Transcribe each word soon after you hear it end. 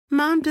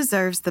Mom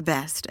deserves the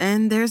best,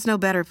 and there's no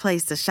better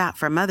place to shop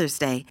for Mother's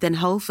Day than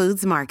Whole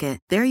Foods Market.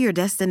 They're your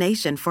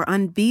destination for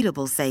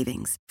unbeatable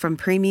savings, from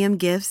premium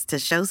gifts to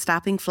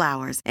show-stopping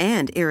flowers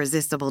and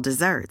irresistible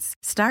desserts.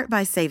 Start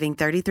by saving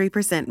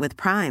 33% with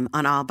Prime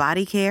on all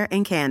body care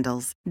and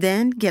candles.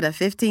 Then get a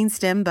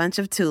 15-stem bunch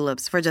of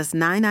tulips for just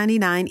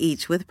 $9.99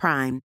 each with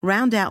Prime.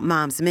 Round out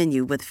Mom's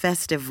menu with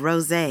festive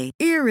rosé,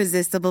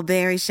 irresistible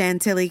berry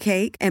chantilly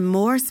cake, and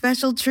more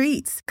special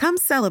treats. Come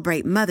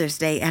celebrate Mother's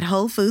Day at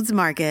Whole Foods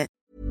Market.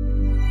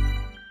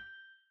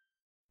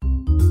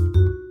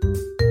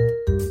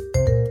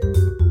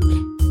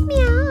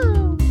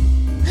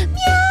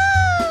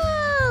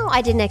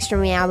 I did an extra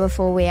meow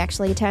before we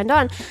actually turned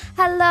on.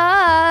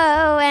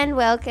 Hello and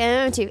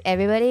welcome to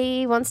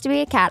Everybody Wants to Be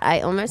a Cat. I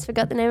almost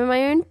forgot the name of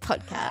my own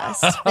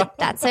podcast, but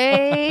that's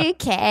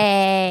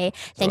okay.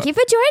 Thank you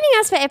for joining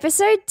us for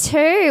episode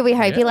 2. We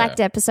hope you liked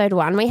episode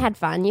 1. We had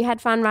fun. You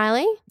had fun,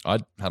 Riley? I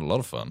had a lot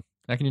of fun.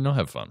 How can you not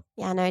have fun?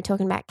 Yeah, I know,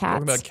 talking about cats.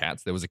 Talking about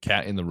cats. There was a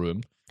cat in the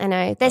room. I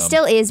know. There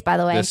still is, by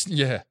the way.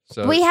 So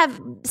we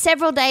have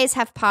several days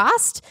have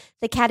passed.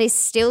 The cat is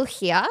still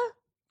here.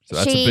 So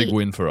that's a big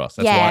win for us.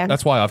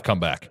 That's why I've come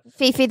back.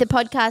 Fifi, the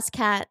podcast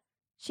cat,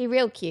 she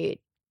real cute.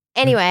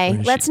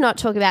 Anyway, let's not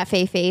talk about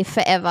Fifi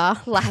forever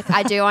like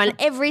I do on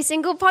every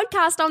single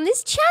podcast on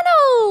this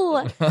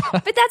channel.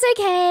 But that's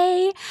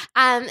okay.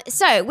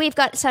 So we've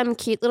got some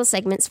cute little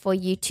segments for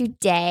you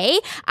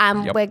today.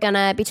 We're going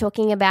to be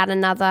talking about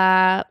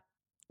another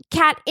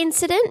cat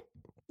incident.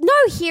 No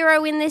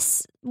hero in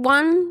this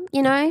one,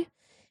 you know.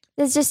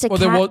 There's just a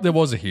cat. There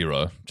was a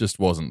hero, just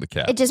wasn't the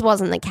cat. It just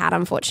wasn't the cat,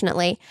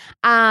 unfortunately.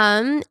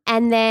 And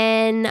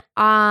then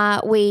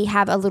we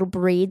have a little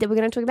breed that we're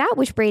going to talk about.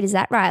 Which breed is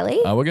that, Riley?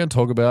 We're going to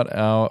talk about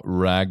our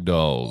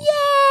ragdolls. Yay!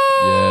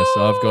 Yes,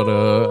 I've got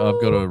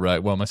a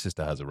rag. Well, my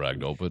sister has a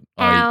ragdoll, but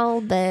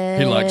Albus.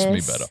 He likes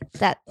me better.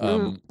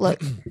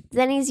 Look,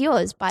 then he's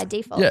yours by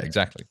default. Yeah,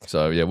 exactly.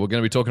 So yeah, we're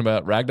going to be talking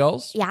about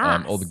ragdolls.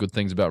 Yeah. All the good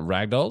things about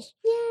ragdolls.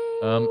 Yay.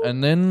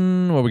 And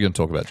then what are we going to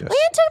talk about, Jess? We're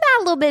going to talk about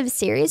a little bit of a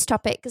serious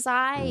topic because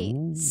I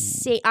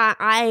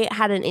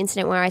had an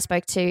incident where I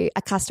spoke to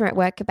a customer at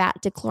work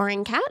about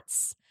declawing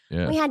cats.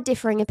 Yeah. We had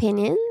differing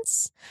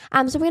opinions.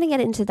 So we're going to get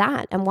into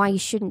that and why you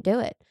shouldn't do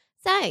it.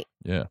 So,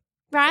 yeah,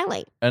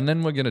 Riley. And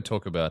then we're going to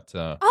talk about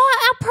our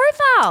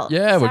profile.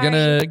 Yeah, we're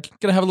gonna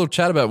have a little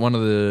chat about one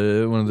of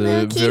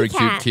the very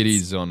cute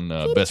kitties on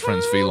Best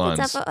Friends Felines.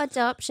 It's up for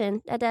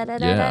adoption.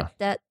 Yeah.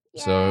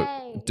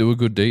 So do a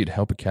good deed,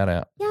 help a cat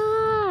out.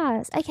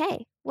 Yes.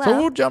 Okay. Well, so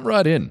we'll jump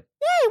right in.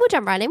 Yeah, we'll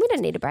jump right in. We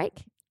don't need a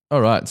break.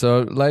 All right.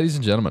 So, ladies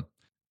and gentlemen,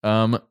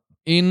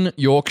 in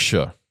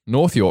Yorkshire,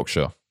 North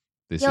Yorkshire,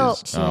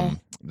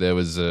 there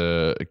was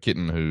a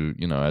kitten who,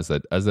 you know, as they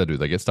do,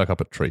 they get stuck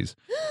up at trees.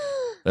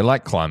 They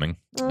like climbing.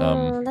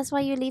 That's why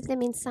you leave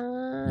them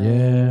inside.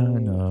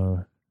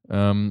 Yeah,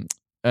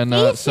 I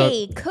know.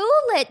 Fifi,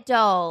 cool it,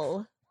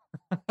 doll.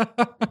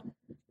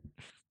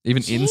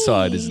 Even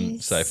inside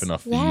isn't safe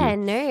enough for you. Yeah,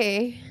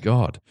 no.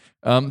 God.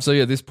 So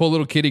yeah, this poor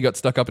little kitty got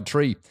stuck up a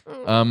tree.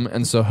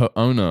 And so her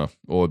owner,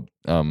 or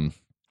a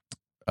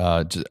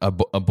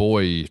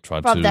boy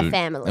tried from the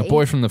family. A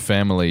boy from the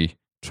family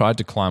tried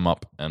to climb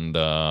up and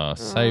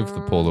save the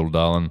poor little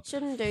darling.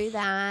 Shouldn't do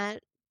that.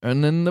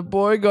 And then the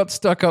boy got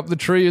stuck up the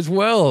tree as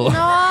well. No.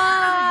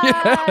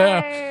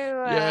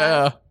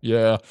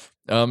 Yeah.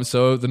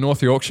 So the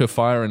North Yorkshire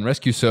Fire and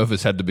Rescue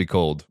Service had to be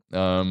called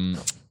to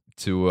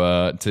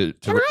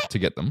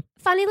get them.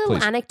 Funny little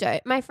Please.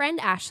 anecdote. My friend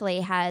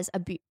Ashley has a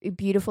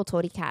beautiful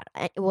tawny cat.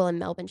 Well, in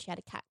Melbourne, she had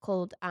a cat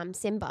called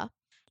Simba.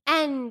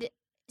 And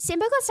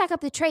Simba got stuck up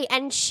the tree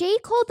and she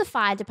called the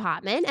fire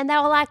department and they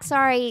were like,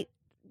 sorry,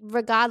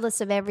 regardless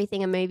of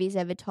everything a movie's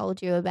ever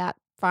told you about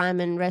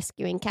firemen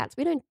rescuing cats,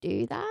 we don't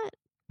do that.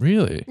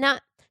 Really? No.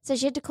 So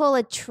she had to call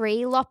a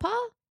tree lopper,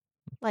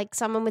 like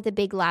someone with a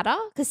big ladder,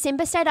 because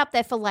Simba stayed up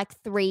there for like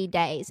 3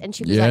 days and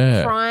she was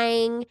like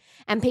crying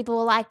and people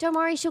were like, don't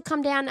worry, she'll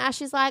come down.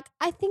 Ashley's like,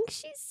 I think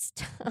she's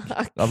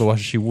stuck.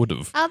 Otherwise she would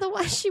have.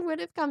 Otherwise she would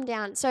have come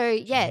down. So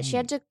yeah, she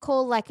had to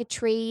call like a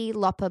tree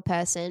lopper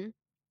person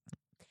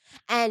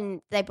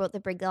and they brought the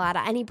big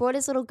ladder and he brought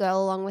his little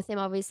girl along with him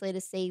obviously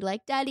to see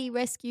like daddy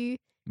rescue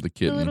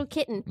the little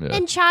kitten Yeah.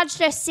 and charged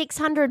her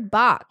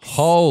 $600.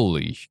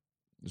 Holy.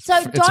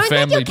 So don't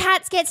let your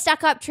cats get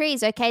stuck up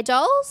trees, okay,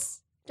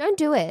 dolls? Don't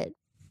do it.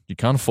 You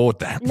can't afford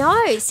that. No,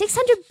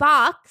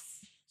 $600.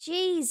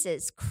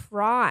 Jesus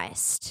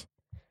Christ.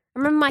 I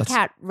remember my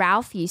cat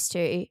Ralph used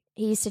to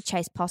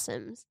chase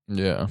possums.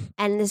 Yeah.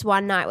 And this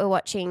one night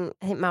I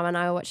think Mum and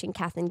I were watching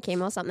Kath and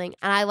Kim or something,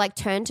 and I like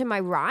turned to my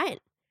right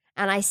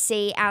and I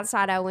see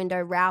outside our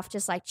window Ralph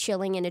just like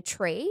chilling in a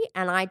tree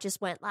and I just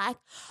went like,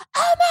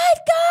 oh my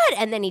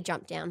God. And then he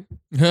jumped down.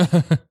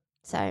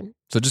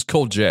 So just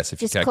call Jess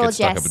if your cat gets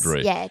stuck up a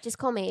tree. Yeah, just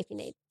call me if you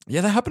need.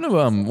 Yeah, that happened to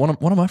one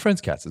of my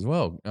friend's cats as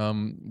well.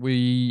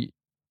 We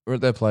were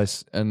at their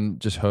place and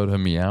just heard her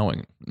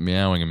meowing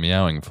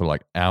for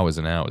like hours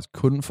and hours.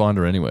 Couldn't find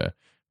her anywhere.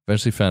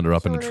 Eventually found her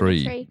up in a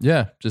tree.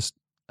 Yeah, just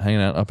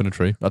hanging out up in a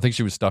tree. I think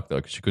she was stuck though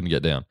because she couldn't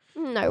get down.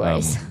 No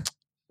worries.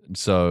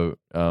 So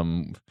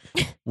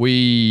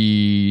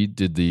we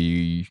did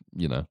the,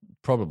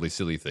 probably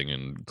silly thing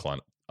and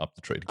climbed up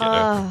the tree to get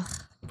her.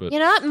 But You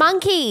know what?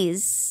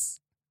 Monkeys.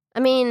 I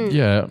mean,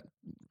 yeah,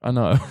 I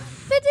know.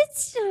 but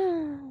it's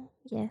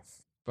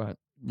yes. But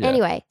yeah.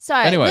 Anyway,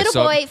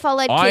 little boy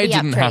followed Kitty I up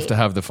didn't tree. have to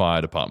have the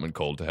fire department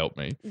called to help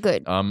me.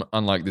 Good.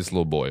 Unlike this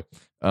little boy.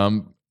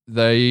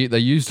 They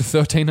used a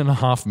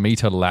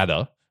 13.5-meter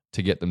ladder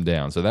to get them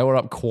down. So they were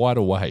up quite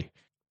a way.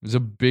 It was a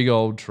big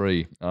old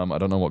tree. I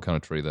don't know what kind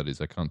of tree that is.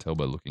 I can't tell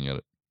by looking at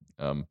it.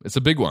 It's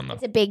a big one, though.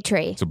 It's a big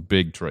tree. It's a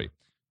big tree.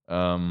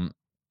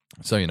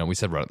 So, we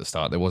said right at the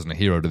start there wasn't a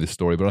hero to this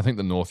story, but I think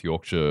the North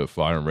Yorkshire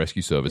Fire and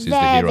Rescue Service is the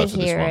hero for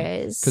this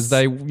one. Because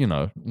they,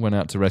 went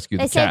out to rescue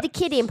the cat. They saved the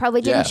kitty and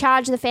probably didn't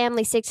charge the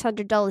family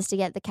 $600 to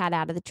get the cat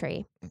out of the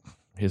tree.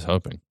 Here's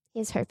hoping.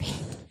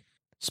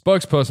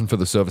 Spokesperson for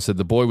the service said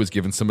the boy was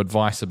given some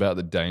advice about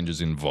the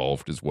dangers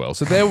involved as well.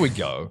 So there we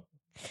go.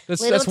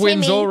 That's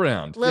wins all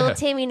around. Little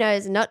Timmy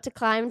knows not to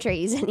climb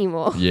trees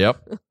anymore.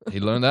 Yep. He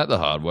learned that the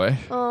hard way.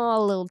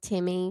 Oh, little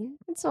Timmy.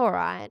 It's all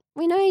right.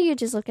 We know you're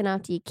just looking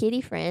after your kitty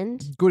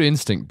friend. Good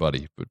instinct,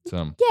 buddy. But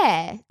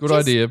yeah. Good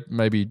idea.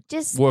 Maybe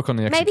just work on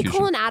the execution. Maybe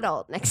call an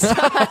adult next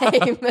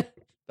time.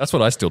 That's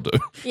what I still do.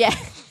 Yeah.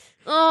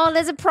 Oh,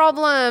 there's a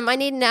problem. I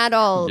need an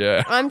adult.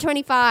 Yeah. I'm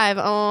 25.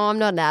 Oh, I'm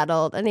not an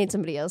adult. I need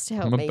somebody else to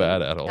help me. I'm a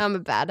bad adult. I'm a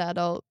bad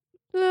adult.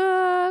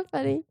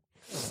 Funny.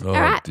 Oh, all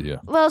right. dear.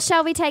 Well,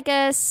 shall we take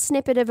a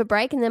snippet of a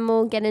break and then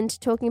we'll get into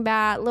talking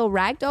about little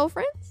ragdoll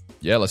friends?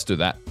 Yeah, let's do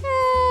that.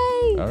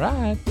 Yay. All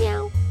right.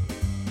 Meow.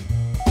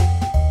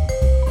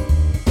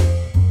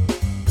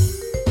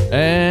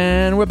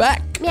 And we're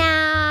back.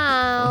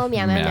 Meow.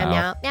 Meow, meow, meow,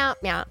 meow, meow,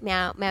 meow,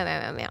 meow, meow,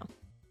 meow, meow.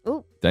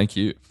 Ooh. Thank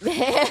you.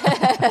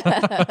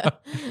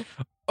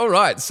 All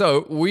right.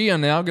 So we are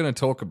now going to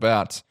talk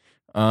about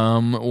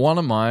one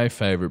of my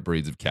favorite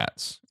breeds of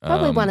cats.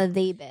 Probably one of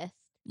the best.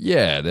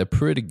 Yeah, they're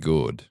pretty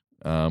good.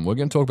 We're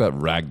going to talk about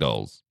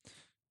ragdolls.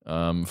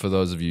 For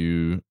those of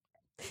you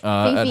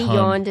Fifi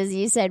yawned as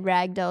you said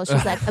ragdoll.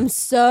 She's like, I'm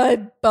so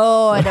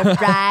bored of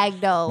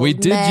ragdolls. We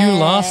did you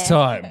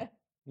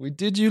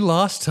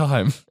last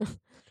time.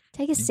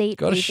 Take a seat,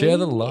 Got to Fifi. share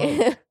the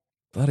love.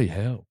 Bloody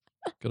hell.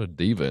 Got a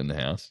diva in the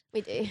house.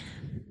 We do.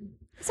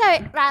 So,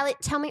 Riley,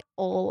 tell me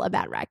all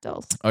about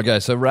ragdolls. Okay,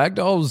 so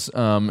ragdolls,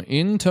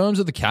 in terms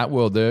of the cat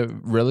world, they're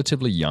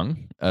relatively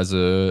young as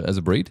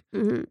a breed.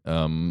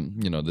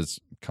 Mm-hmm. There's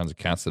kinds of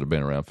cats that have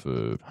been around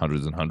for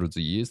hundreds and hundreds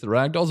of years. The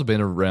ragdolls have been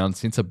around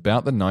since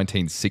about the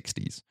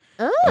 1960s.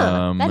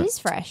 Oh, that is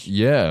fresh.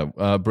 Yeah,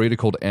 a breeder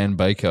called Ann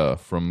Baker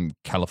from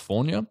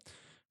California.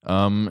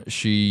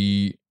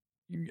 She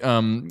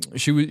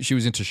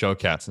was into show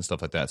cats and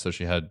stuff like that. So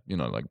she had,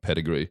 like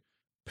pedigree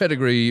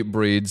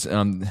breeds,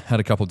 had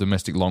a couple of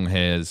domestic long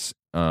hairs.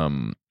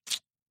 So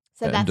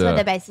that's where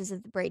the basis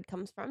of the breed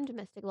comes from,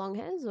 domestic long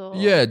hairs? Or?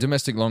 Yeah,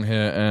 domestic long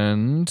hair.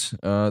 And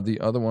the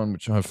other one,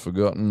 which I've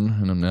forgotten,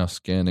 and I'm now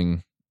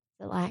scanning.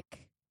 So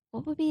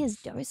what would be his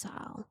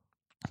docile?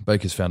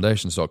 Baker's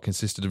foundation stock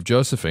consisted of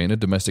Josephine, a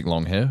domestic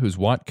long hair, whose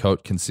white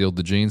coat concealed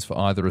the genes for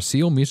either a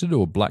seal mitted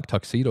or black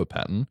tuxedo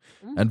pattern,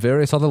 and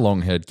various other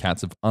long-haired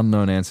cats of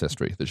unknown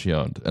ancestry that she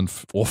owned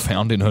or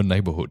found in her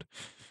neighborhood.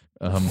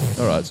 All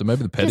right, so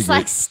maybe the pedigree. Just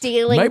like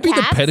stealing maybe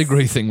cats? The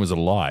pedigree thing was a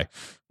lie.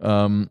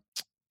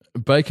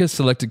 Baker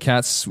selected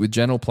cats with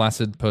general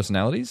placid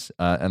personalities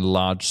and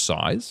large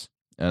size,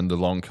 and the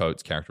long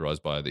coats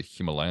characterized by the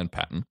Himalayan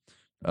pattern.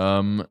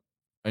 And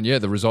yeah,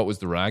 the result was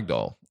the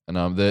ragdoll.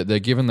 And they're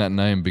given that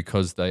name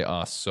because they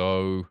are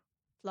so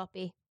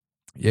floppy.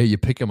 Yeah, you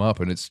pick them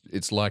up and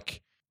it's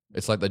like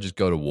they just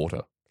go to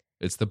water.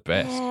 It's the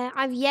best. Yeah,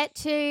 I've yet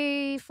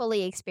to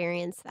fully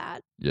experience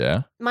that.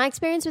 Yeah. My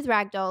experience with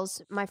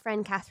ragdolls, my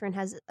friend Catherine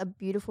has a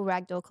beautiful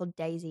ragdoll called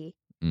Daisy.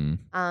 Mm.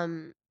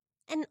 And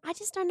I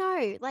just don't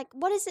know. Like,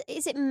 what is it?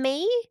 Is it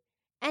me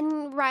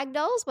and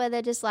ragdolls where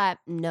they're just like,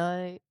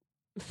 no,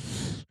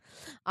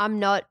 I'm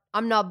not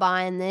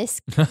buying this.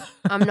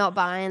 I'm not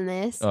buying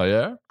this. Oh,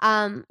 yeah?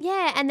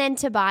 Yeah. And then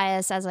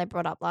Tobias, as I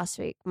brought up last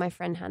week, my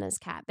friend Hannah's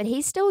cat, but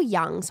he's still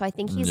young. So I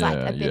think he's like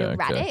a bit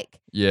erratic. Okay.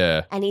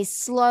 Yeah. And he's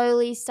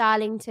slowly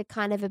starting to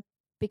kind of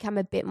become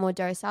a bit more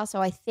docile.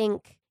 So I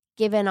think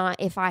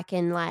if I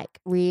can like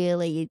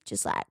really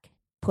just like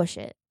push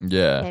it,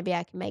 yeah, maybe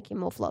I can make him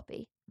more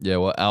floppy. Yeah,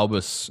 well,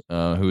 Albus,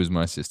 who is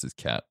my sister's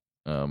cat,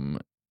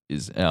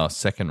 is our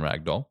second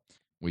ragdoll.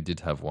 We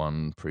did have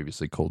one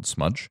previously called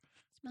Smudge.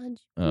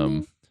 Smudge.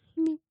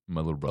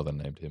 My little brother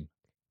named him.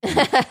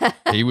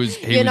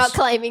 You're not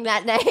claiming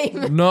that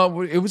name.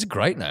 No, it was a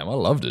great name. I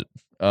loved it.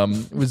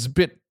 It was a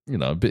bit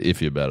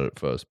iffy about it at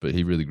first, but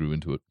he really grew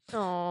into it.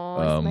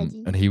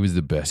 Aww, and he was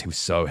the best. He was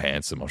so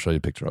handsome. I'll show you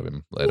a picture of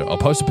him later. Yay. I'll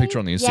post a picture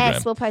on the Instagram.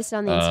 Yes, we'll post it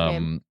on the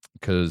Instagram.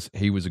 Because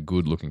he was a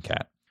good-looking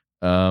cat.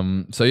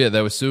 So yeah,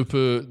 they were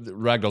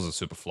ragdolls are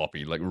super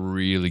floppy, like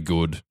really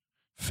good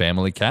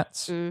family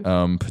cats.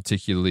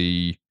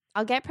 Particularly,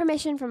 I'll get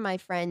permission from my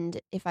friend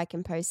if I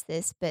can post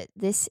this, but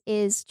this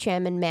is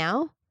Chairman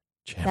Mao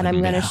that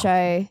I'm going to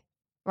show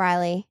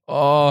Riley.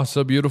 Oh,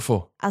 so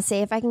beautiful. I'll see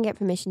if I can get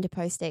permission to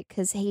post it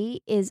because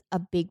he is a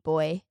big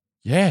boy.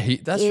 Yeah,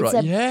 that's He's right.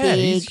 a Yeah,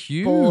 he's big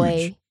huge.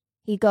 boy.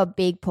 He got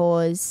big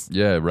paws.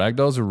 Yeah,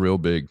 ragdolls are real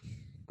big.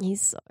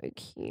 He's so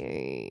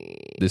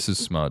cute. This is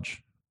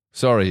Smudge.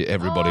 Sorry,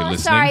 everybody listening.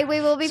 Sorry,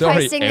 we will be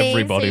Sorry, posting these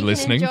everybody so you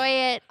listening. can enjoy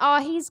it.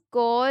 Oh, he's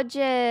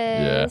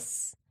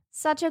gorgeous.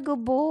 Such a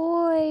good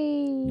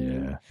boy.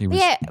 Yeah, But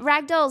yeah,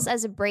 ragdolls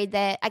as a breed,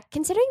 they're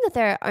considering that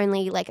they're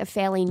only like a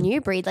fairly new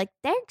breed, like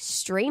they're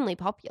extremely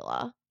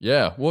popular.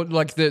 Yeah, well,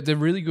 like they're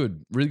really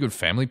good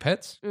family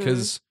pets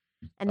because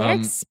And they're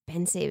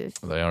expensive.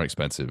 they are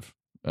expensive.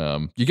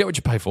 You get what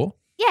you pay for.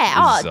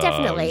 Yeah, is,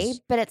 definitely.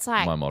 is But it's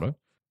like my motto.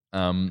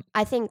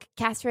 I think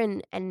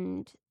Catherine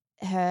and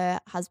her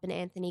husband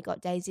Anthony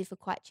got Daisy for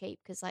quite cheap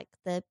because like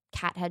the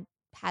cat had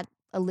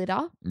a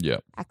litter Yeah,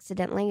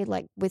 accidentally.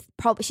 Like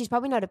she's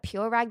probably not a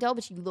pure ragdoll,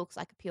 but she looks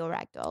like a pure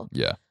ragdoll.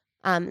 yeah.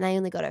 And they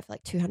only got her for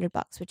like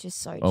 $200, which is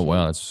so cheap. Oh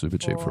wow, that's super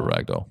cheap for a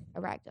ragdoll.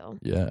 A ragdoll.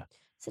 Yeah.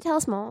 So tell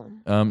us more.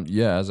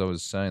 Yeah, as I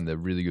was saying, they're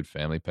really good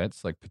family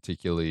pets. Like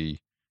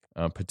particularly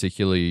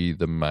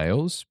the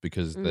males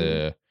because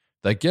they're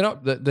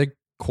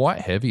quite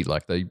heavy.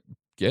 Like they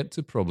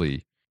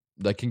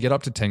can get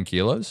up to 10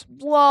 kilos.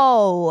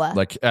 Whoa.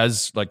 Like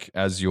as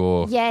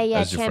your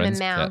Chairman friend's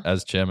Mao. cat,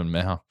 as Chairman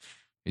Mao.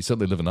 He's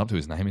certainly living up to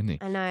his name, isn't he?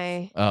 I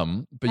know.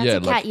 But That's yeah,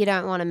 a cat you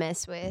don't want to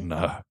mess with.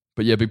 no.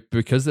 But yeah,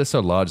 because they're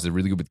so large, they're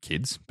really good with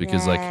kids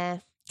because like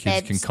kids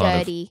they're can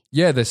kind sturdy.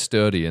 of they're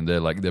sturdy and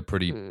they're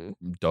pretty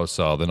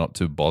docile. They're not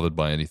too bothered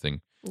by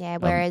anything. Yeah,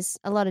 whereas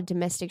a lot of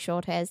domestic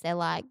short hairs, they're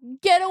like,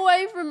 get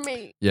away from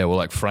me. Yeah, well,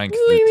 like Frank,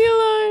 Leave me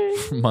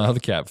alone. my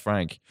other cat,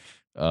 Frank,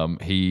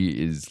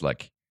 he is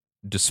like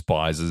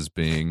despises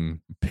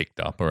being picked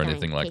up or Don't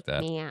anything like pick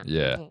that. me up.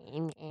 Yeah,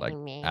 like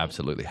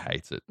absolutely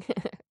hates it.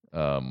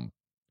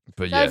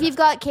 But So yeah, if you've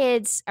got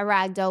kids, a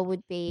ragdoll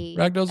would be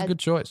ragdoll's a good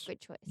choice.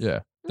 Good choice. Yeah,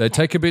 they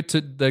take a bit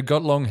to. They've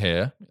got long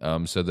hair,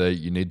 so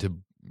you need to.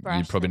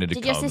 You probably need to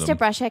Did comb your sister them.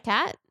 brush her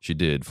cat? She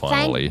did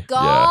finally. Thank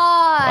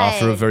God. Yeah,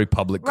 after a very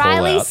public call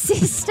Riley's out.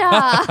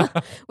 sister.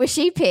 Was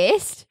she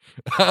pissed?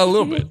 A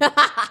little bit.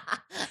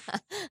 I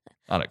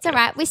don't It's care. all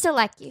right. We still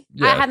like you.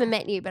 Yeah. I haven't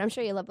met you, but I'm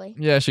sure you're lovely.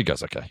 Yeah, she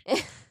goes okay.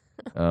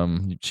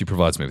 She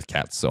provides me with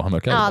cats, so I'm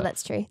okay. with Oh, that.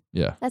 that's true.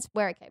 Yeah.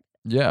 We're okay.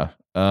 Yeah.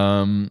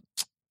 And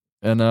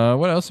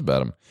what else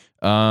about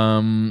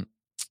them?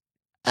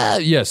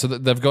 Yeah, so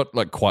they've got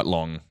like quite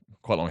long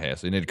hair,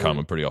 so you need to comb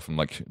them pretty often,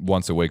 like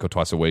once a week or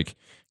twice a week,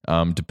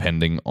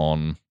 depending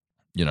on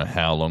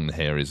how long the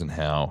hair is and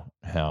how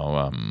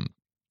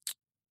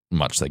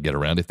much they get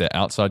around. If they're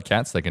outside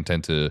cats, they can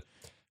tend to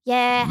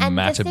and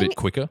mat the a bit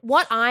quicker.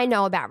 What I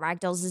know about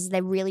ragdolls is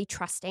they're really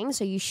trusting,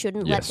 so you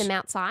shouldn't let Yes. them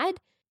outside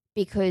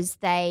because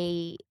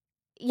they,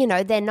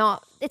 they're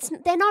not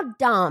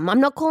dumb. I'm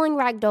not calling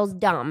ragdolls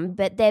dumb,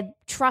 but they're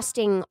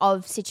trusting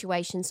of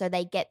situations, so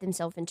they get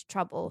themselves into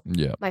trouble.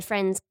 Yeah. My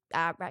friend's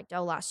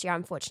ragdoll last year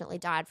unfortunately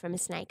died from a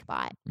snake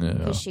bite Yeah.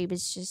 because she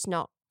was just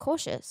not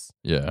cautious,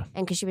 Yeah.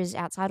 and because she was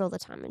outside all the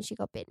time and she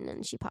got bitten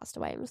and she passed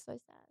away and was so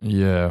sad.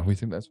 Yeah, we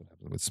think that's what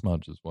happened with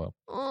Smudge as well.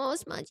 Oh,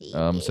 smudgy.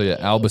 So yeah,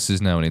 Albus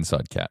is now an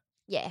inside cat.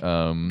 Yeah,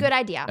 Good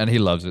idea. And he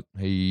loves it.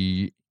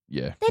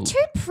 They're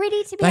too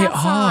pretty to be They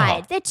outside.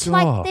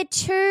 are. They're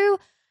too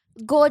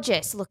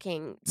gorgeous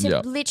looking to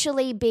Yeah.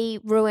 literally be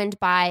ruined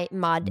by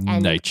mud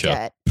and Nature.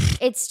 dirt.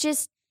 It's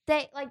just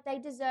they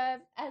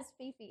deserve, as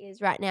Fifi is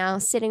right now,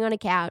 sitting on a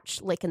couch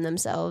licking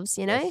themselves.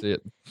 That's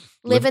it.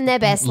 Living their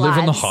best lives.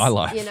 Living the high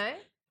life. You know,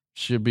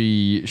 Should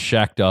be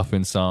shacked up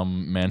in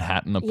some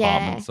Manhattan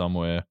apartment Yeah.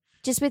 somewhere.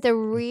 just with a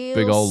real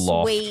Big old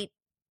loft. sweet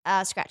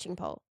scratching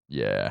pole,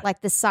 Yeah. like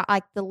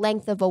the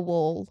length of a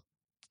wall.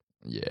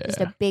 Yeah. Just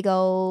a big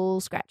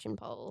old scratching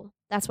pole.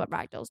 That's what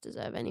ragdolls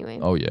deserve, anyway.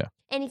 Oh yeah.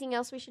 Anything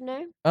else we should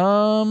know?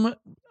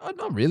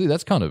 Not really.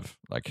 That's kind of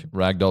like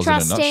ragdolls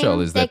Trusting, in a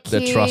nutshell. Is that they're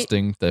they're cute,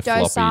 trusting, they're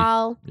floppy.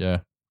 Docile. Yeah.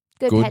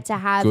 Good Good- pet to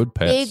have. good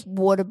pets. Big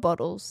water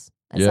bottles,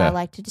 as Yeah. I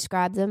like to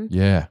describe them.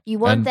 Yeah. You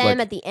want And, them like,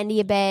 at the end of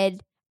your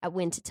bed at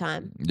winter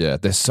time. Yeah,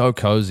 they're so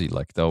cozy.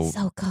 Like they'll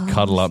So cold.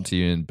 cuddle up to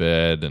you in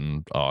bed,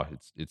 and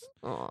it's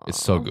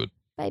so good.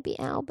 Baby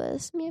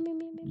Albus. Meow, meow,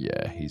 meow, meow,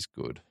 Yeah, meow. he's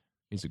good.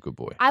 He's a good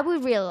boy. I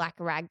would really like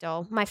a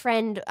ragdoll. My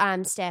friend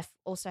Steph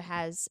also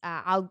has.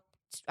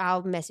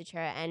 I'll message her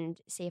and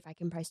see if I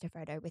can post a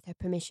photo with her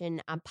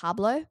permission.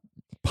 Pablo,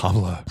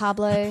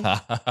 Pablo.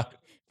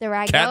 the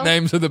ragdoll. Cat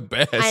names are the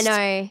best. I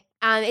know.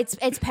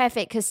 It's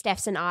perfect because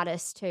Steph's an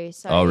artist too.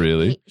 So Oh,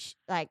 really?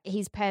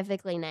 He's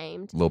perfectly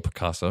named. Little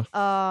Picasso. Oh,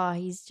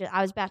 I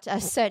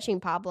was searching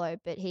Pablo,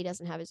 but he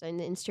doesn't have his own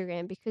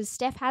Instagram because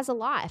Steph has a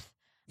life.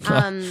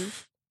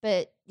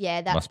 But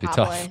yeah, that's Must be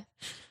Pablo. tough.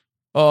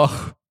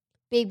 Oh,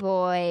 Big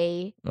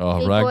boy. Big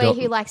boy ragdoll.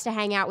 who likes to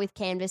hang out with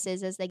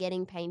canvases as they're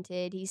getting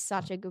painted. He's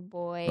such a good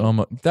boy.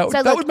 That So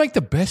look- would make the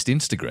best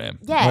Instagram.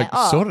 Yeah,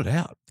 Like, sort it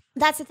out.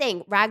 That's the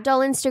thing.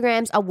 Ragdoll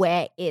Instagrams are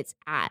where it's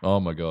at. Oh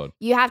my god.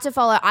 You have to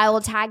follow. I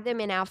will tag them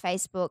in our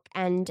Facebook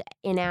and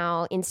in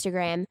our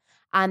Instagram.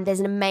 There's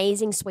an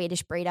amazing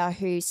Swedish breeder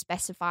who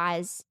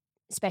specifies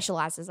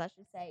specializes, I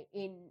should say,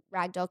 in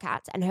ragdoll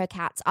cats, and her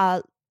cats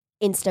are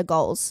Insta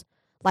goals.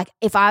 Like,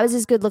 if I was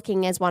as good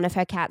looking as one of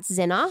her cats,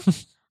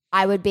 Zinna,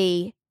 I would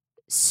be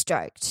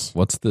stoked.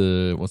 What's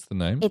the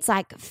name? It's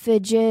like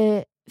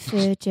Furger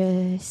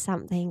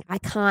something. I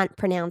can't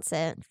pronounce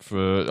it.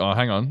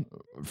 Hang on.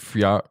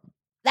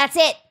 That's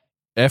it.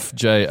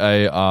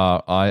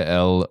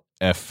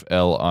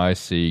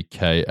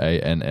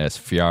 FJARILFLICKANS.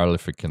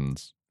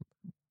 Fjarlificans.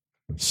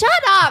 Shut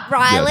up,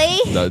 Riley.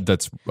 Yeah,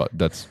 that's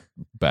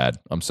bad.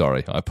 I'm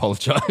sorry. I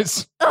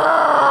apologize.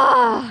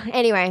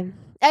 Anyway,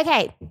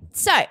 okay.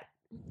 So,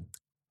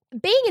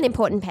 being an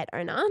important pet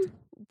owner,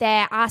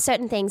 there are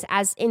certain things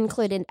as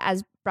included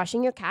as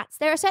brushing your cats.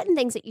 There are certain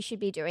things that you should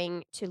be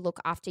doing to look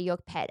after your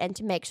pet and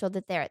to make sure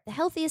that they're at the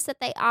healthiest that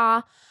they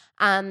are.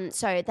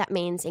 So that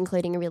means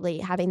including really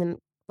having them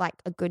like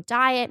a good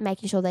diet,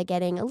 making sure they're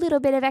getting a little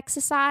bit of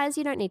exercise.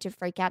 You don't need to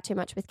freak out too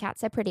much with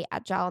cats. They're pretty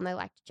agile and they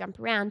like to jump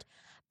around.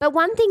 But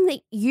one thing that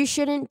you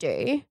shouldn't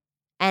do,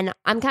 and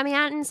I'm coming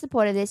out in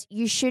support of this,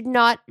 you should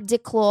not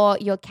declaw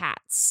your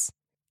cats.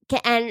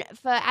 And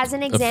as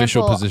an example,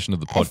 official position of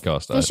the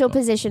podcast. Official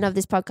position of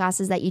this podcast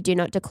is that you do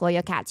not declaw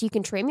your cats. You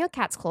can trim your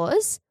cat's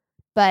claws,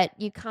 but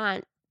you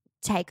can't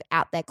take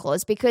out their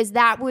claws because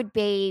that would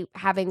be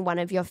having one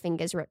of your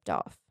fingers ripped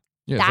off.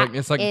 Yeah,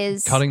 it's like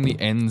cutting the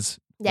ends.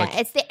 Yeah,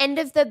 it's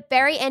the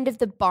very end of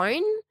the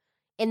bone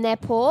in their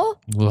paw.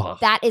 Ugh.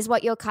 That is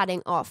what you're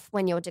cutting off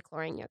when you're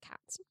declawing your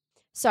cats.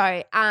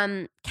 So,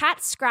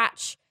 cats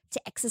scratch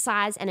to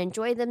exercise and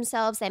enjoy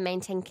themselves. They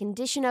maintain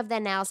condition of their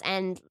nails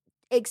and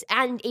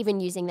even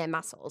using their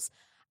muscles.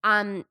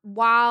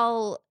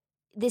 While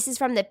this is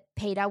from the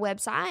PETA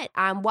website,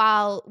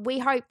 while we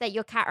hope that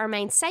your cat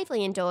remains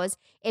safely indoors,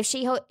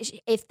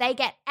 if they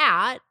get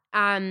out,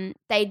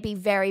 they'd be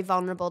very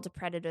vulnerable to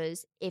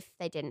predators if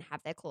they didn't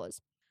have their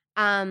claws.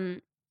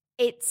 There's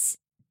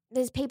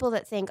people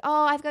that think,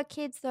 oh, I've got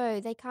kids though,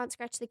 they can't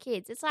scratch the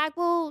kids. It's like,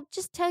 well,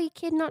 just tell your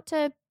kid not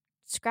to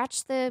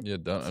scratch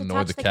don't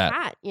annoy the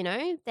cat.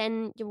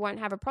 Then you won't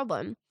have a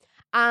problem.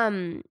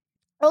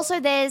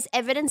 Also, there's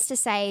evidence to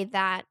say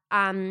that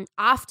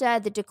after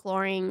the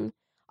declawing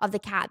of the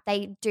cat,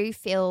 they do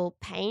feel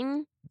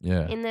pain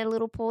in their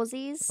little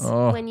pawsies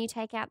when you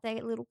take out their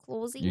little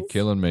clawsies. You're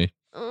killing me.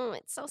 Oh,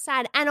 it's so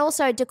sad. And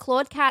also,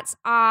 declawed cats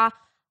are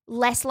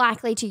less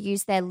likely to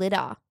use their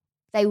litter.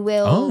 They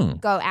will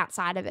go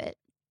outside of it.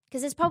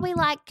 Because it's probably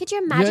like, could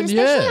you imagine,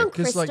 especially on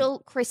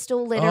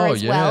crystal litter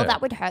as well?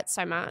 That would hurt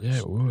so much. Yeah,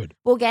 it would.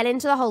 We'll get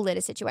into the whole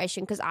litter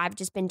situation because I've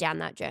just been down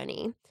that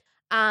journey.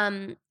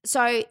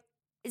 So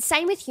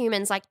same with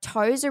humans, like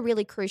toes are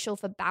really crucial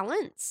for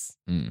balance.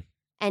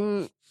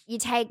 And you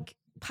take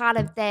part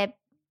of their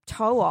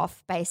toe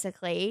off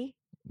basically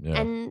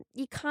and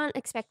you can't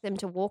expect them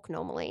to walk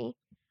normally.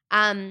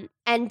 And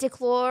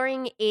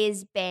declawing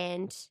is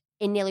banned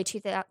in nearly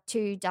 24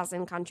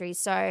 countries.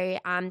 So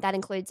that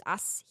includes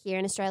us here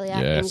in Australia,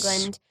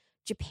 England,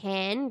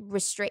 Japan,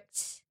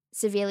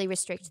 severely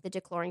restrict the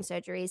declawing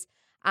surgeries.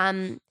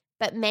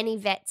 But many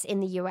vets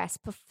in the US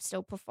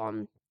still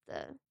perform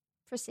the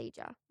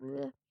procedure.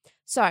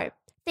 So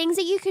things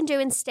that you can do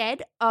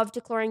instead of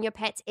declawing your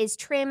pets is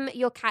trim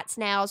your cat's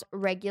nails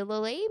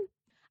regularly.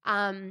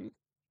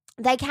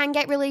 They can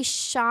get really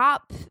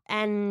sharp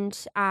and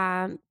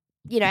and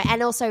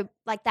also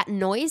like that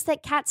noise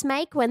that cats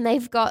make when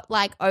they've got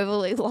like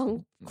overly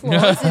long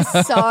claws is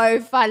so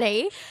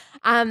funny.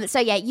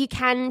 You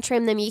can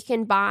trim them. You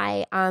can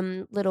buy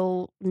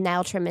little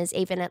nail trimmers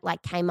even at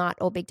like Kmart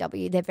or Big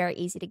W. They're very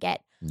easy to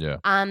get. Yeah.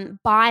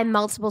 Buy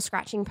multiple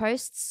scratching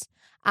posts.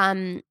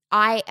 I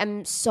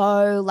am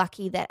so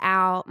lucky that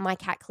my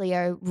cat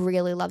Cleo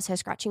really loves her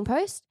scratching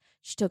post.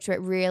 She took to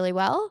it really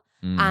well.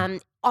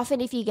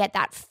 Often if you get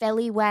that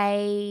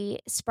Feliway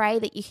spray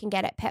that you can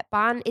get at Pet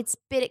Barn, it's a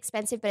bit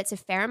expensive, but it's a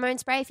pheromone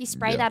spray. If you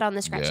spray that on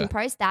the scratching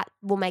post, that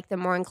will make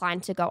them more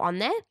inclined to go on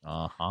there.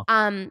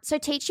 So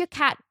teach your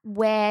cat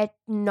where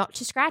not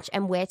to scratch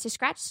and where to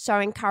scratch. So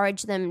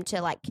encourage them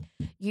to like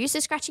use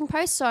the scratching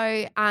post.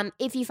 So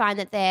if you find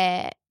that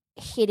they're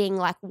hitting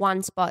like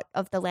one spot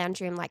of the lounge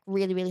room like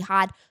really, really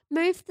hard,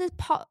 move the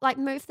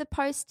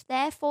post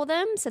there for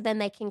them so then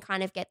they can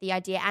kind of get the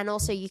idea. And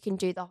also you can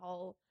do the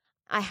whole,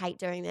 I hate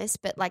doing this,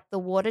 but like the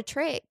water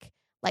trick,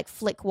 like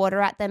flick water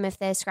at them if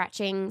they're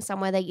scratching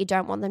somewhere that you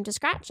don't want them to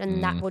scratch,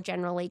 and that will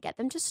generally get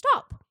them to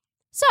stop.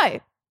 So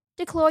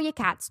declaw your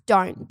cats.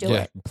 Don't do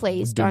it.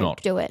 Please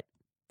don't do it.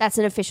 That's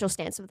an official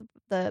stance of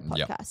the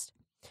podcast.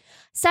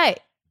 So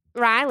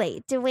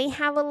Riley, do we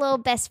have a little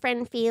best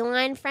friend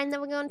feline friend that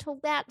we're going to talk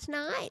about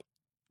tonight?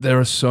 There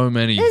are so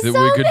many we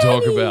could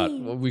talk about.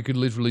 Well, we could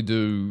literally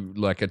do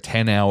like a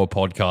 10-hour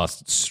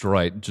podcast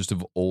straight just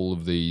of all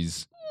of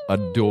these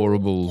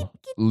adorable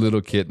little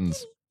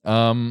kittens.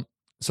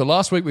 So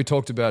last week we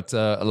talked about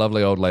a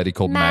lovely old lady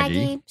called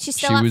Maggie. She's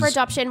still up for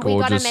adoption.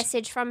 Gorgeous. We got a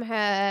message from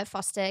her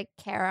foster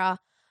carer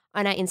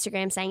on our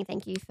Instagram saying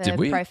thank you for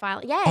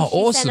profile. Yeah,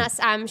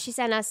 awesome.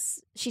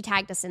 She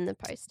tagged us in the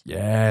post.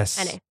 Yes.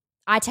 I know.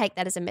 I take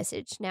that as a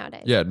message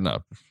nowadays. Yeah,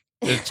 no.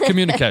 It's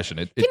communication.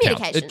 It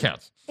counts. It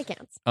counts. It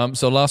counts.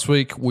 So last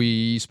week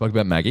we spoke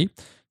about Maggie,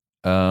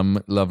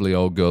 lovely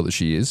old girl that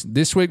she is.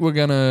 This week we're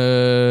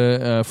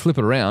gonna flip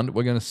it around.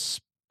 We're gonna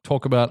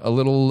talk about a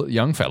little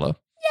young fella.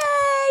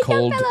 Yay,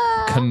 called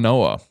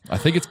Kanoa. I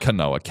think it's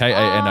Kanoa.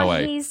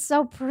 Kanoa. Oh, he's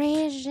so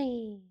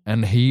pretty.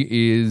 And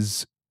he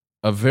is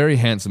a very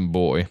handsome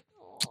boy.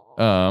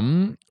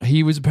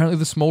 He was apparently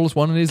the smallest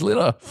one in his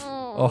litter.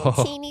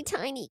 Oh, teeny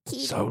tiny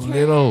kitty. So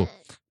little.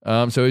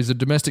 So he's a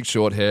domestic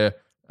short hair.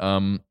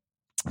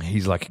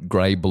 He's like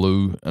grey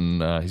blue,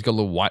 and he's got a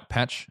little white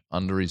patch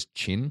under his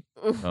chin.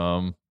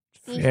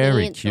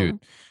 Very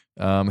cute.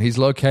 He's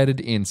located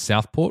in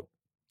Southport.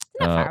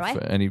 Not far away.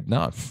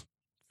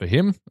 For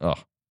him,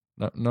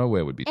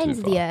 nowhere would be too far. Ends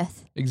of the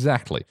earth.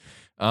 Exactly.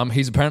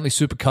 He's apparently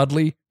super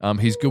cuddly.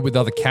 He's good with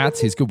other cats.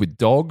 He's good with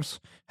dogs.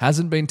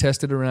 Hasn't been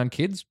tested around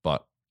kids,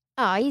 but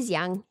he's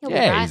young. He'll be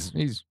right.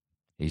 He's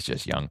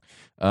just young.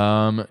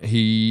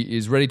 He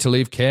is ready to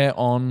leave care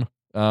on.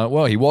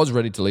 He was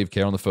ready to leave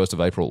care on the 1st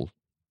of April.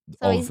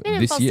 So he's been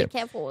in foster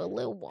care for a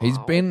little while. He's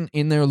been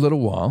in there a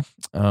little while.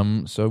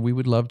 So we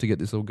would love to get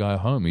this little guy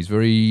home. He's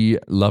very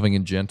loving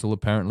and gentle,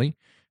 apparently.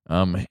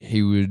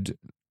 He would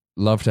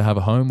love to have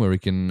a home where he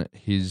can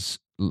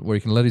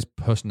let his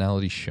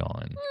personality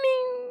shine.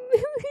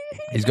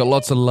 He's got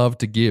lots of love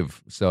to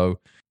give. So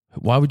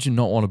why would you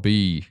not want to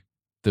be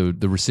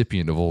the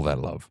recipient of all that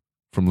love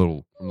from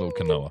little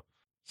Kanoa?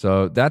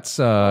 So that's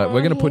we're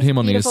going to put him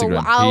on beautiful. the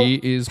Instagram. I'll he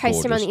is post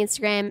gorgeous. him on the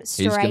Instagram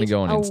straight He's gonna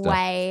go on Insta.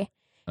 away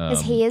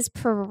because he is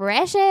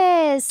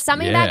precious.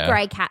 Something about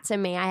grey cats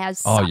and me. I have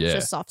such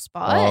a soft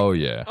spot. Oh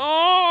yeah.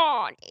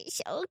 Oh, they're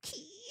so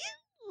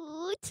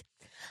cute.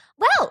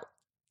 Well,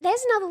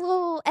 there's another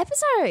little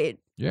episode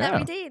that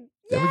we did.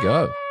 There we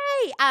go.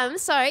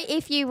 So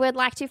if you would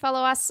like to follow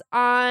us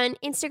on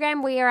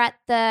Instagram, we are at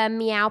the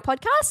Meow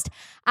Podcast.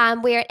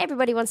 We're at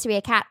Everybody Wants to Be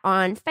a Cat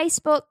on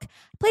Facebook.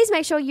 Please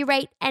make sure you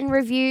rate and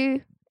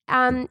review.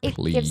 It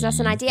gives us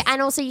an idea. And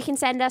also you can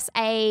send us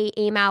a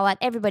email at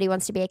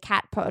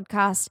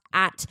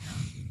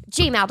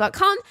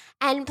everybodywantsToBeACat@gmail.com.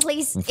 And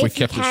please, if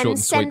you can,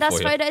 send us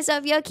photos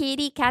of your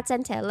kitty cats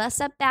and tell us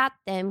about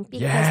them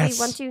because we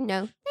want to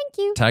know. Thank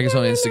you. Tag us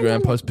on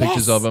Instagram, post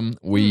pictures of them.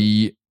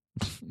 We'll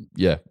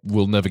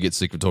never get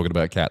sick of talking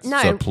about cats. No,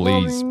 so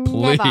please.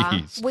 Never.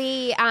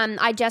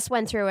 I just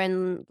went through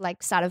and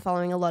started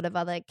following a lot of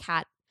other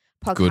cat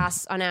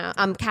podcasts on our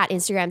cat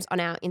Instagrams on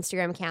our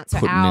Instagram account. So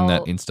putting in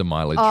that Insta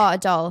mileage. Oh,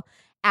 doll.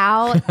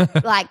 Our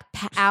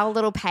our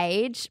little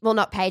page, well,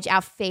 not page,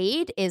 our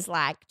feed is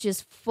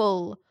just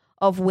full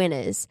of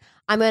winners.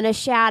 I'm going to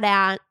shout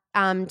out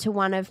to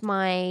one of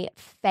my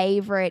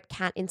favorite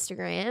cat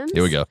Instagrams.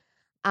 Here we go.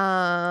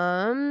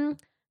 So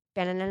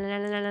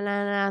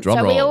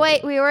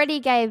we already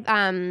gave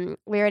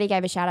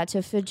a shout out to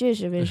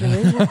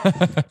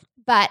Fujusha.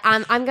 But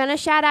I'm going to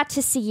shout out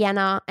to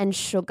Sienna and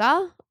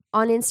Sugar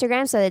on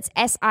Instagram. So it's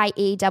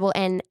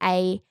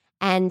SIENNA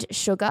and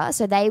Sugar.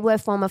 So they were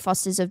former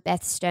fosters of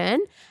Beth Stern,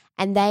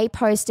 and they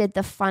posted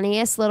the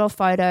funniest little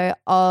photo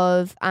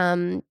of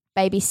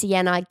baby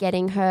Sienna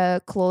getting her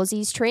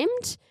clawsies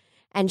trimmed,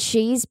 and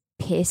she's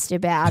pissed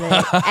about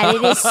it. And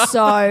it is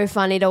so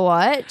funny to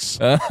watch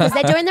because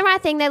they're doing the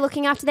right thing. They're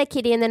looking after their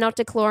kitty and they're not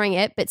declawing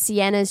it, but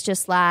Sienna's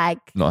just not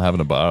having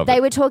a bar of it. They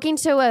were talking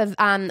to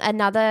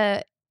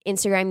another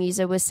Instagram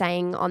user was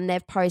saying on their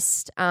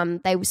post,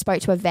 they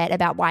spoke to a vet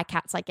about why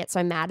cats get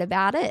so mad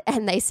about it,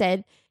 and they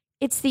said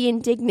it's the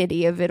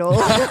indignity of it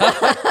all,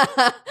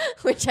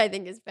 which I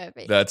think is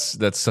perfect.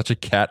 That's such a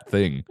cat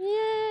thing. Yeah.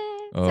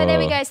 So there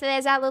we go. So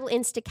there's our little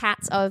Insta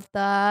cats of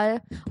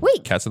the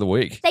week. Cats of the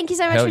week. Thank you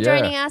so much for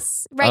joining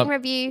us. Rate and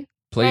review.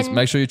 Please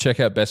make sure you check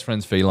out Best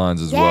Friends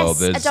Felines as well.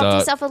 There's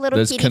adopt yourself a little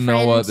kitty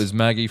Kanoa, friend. There's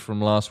Maggie from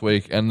last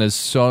week, and there's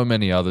so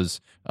many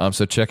others.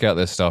 So check out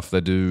their stuff. They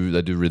do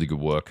really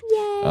good work. Yay.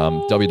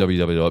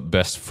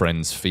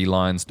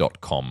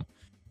 www.bestfriendsfelines.com.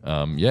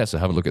 So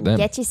have a look at them.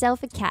 Get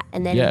yourself a cat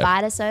and then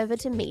invite us over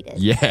to meet us.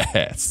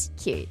 Yes.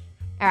 Cute.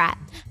 All right.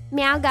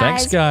 Meow, guys.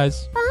 Thanks,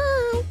 guys.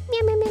 Bye.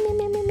 Meow, meow, meow, meow,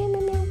 meow, meow, meow, meow.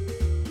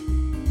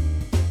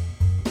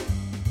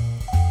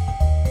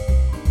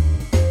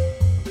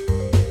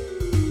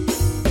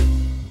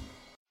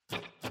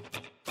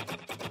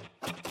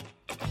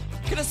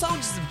 Can a song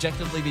just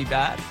objectively be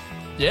bad?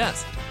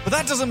 Yes. But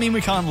that doesn't mean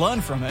we can't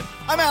learn from it.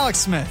 I'm Alex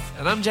Smith.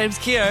 And I'm James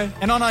Keogh.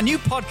 And on our new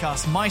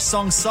podcast, My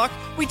Songs Suck,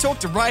 we talk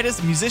to writers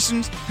and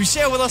musicians who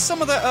share with us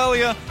some of their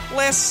earlier,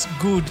 less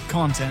good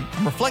content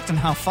and reflect on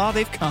how far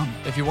they've come.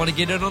 If you want to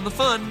get in on the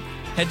fun,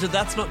 head to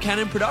That's Not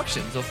Canon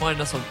Productions or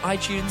find us on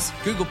iTunes,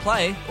 Google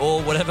Play,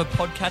 or whatever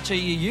podcatcher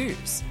you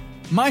use.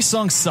 My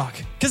Songs Suck,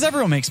 because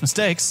everyone makes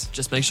mistakes.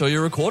 Just make sure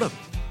you record them.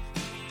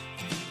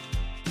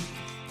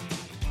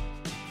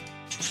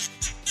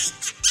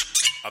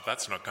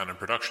 That's Not Canon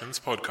Productions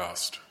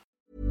podcast.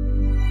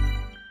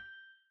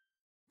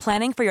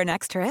 Planning for your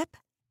next trip?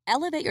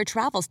 Elevate your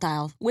travel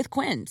style with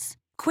Quince.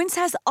 Quince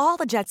has all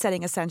the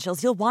jet-setting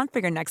essentials you'll want for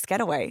your next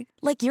getaway,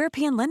 like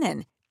European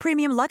linen,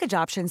 premium luggage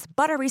options,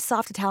 buttery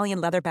soft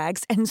Italian leather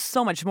bags, and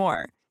so much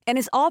more. And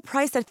is all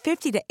priced at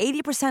 50 to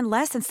 80%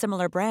 less than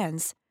similar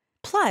brands.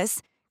 Plus,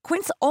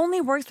 Quince only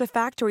works with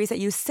factories that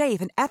use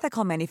safe and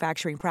ethical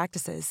manufacturing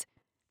practices.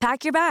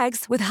 Pack your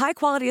bags with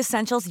high-quality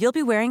essentials you'll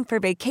be wearing for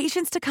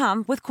vacations to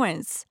come with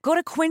Quince. Go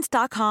to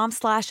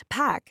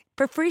quince.com/pack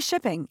for free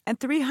shipping and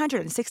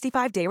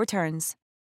 365-day returns.